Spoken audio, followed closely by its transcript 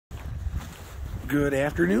Good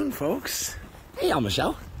afternoon, folks. Hey,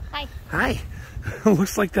 Michelle. Hi. Hi.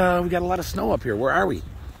 Looks like we got a lot of snow up here. Where are we?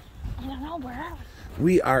 I don't know. Where are we?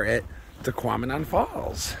 We are at Tahquamenon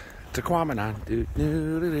Falls. Tahquamenon. Do,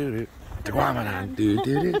 do, do, do, do. Tahquamenon. Do,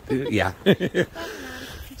 do, do, do. Yeah.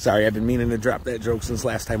 Sorry, I've been meaning to drop that joke since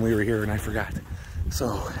last time we were here and I forgot.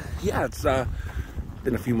 So, yeah, it's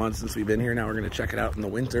been a few months since we've been here. Now we're going to check it out in the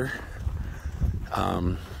winter.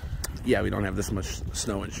 Yeah, we don't have this much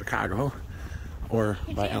snow in Chicago or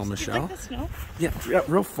by El Michelle. Like the snow? Yeah,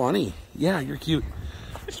 real funny. Yeah, you're cute.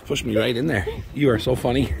 Just push me right in there. You are so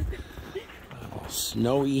funny. Oh,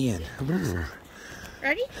 snowy and...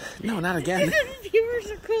 Ready? No, not again. Viewers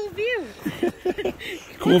a cool view.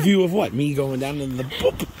 Cool view of what? Me going down into the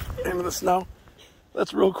boop, into the snow?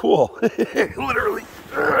 That's real cool. Literally.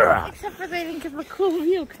 Except for they didn't give a cool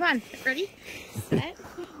view. Come on. Ready? Set.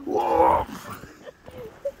 Whoa.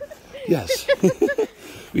 Yes.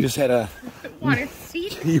 We just had a... Want a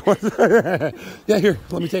seat? Yeah, here.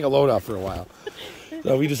 Let me take a load off for a while.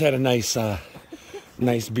 So we just had a nice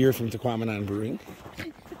nice beer from Tahquamenon Brewing.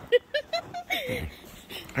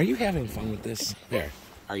 Are you having fun with this? There.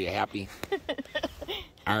 Are you happy?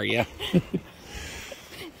 Are you?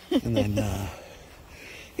 And then, yeah,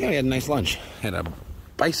 we had a nice lunch. Had a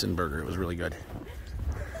bison burger. It was really good.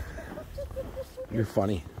 You're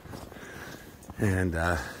funny. And,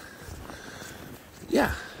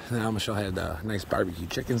 yeah. Now Michelle had a nice barbecue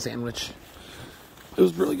chicken sandwich. It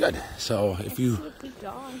was really good. So if you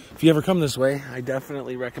ever come this way, I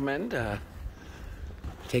definitely recommend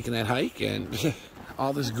taking that hike and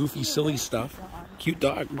all this goofy, silly stuff. Cute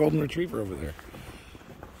dog, golden retriever over there.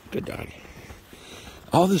 Good dog.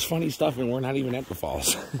 All this funny stuff, and we're not even at the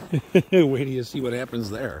falls. Wait till you see what happens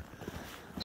there.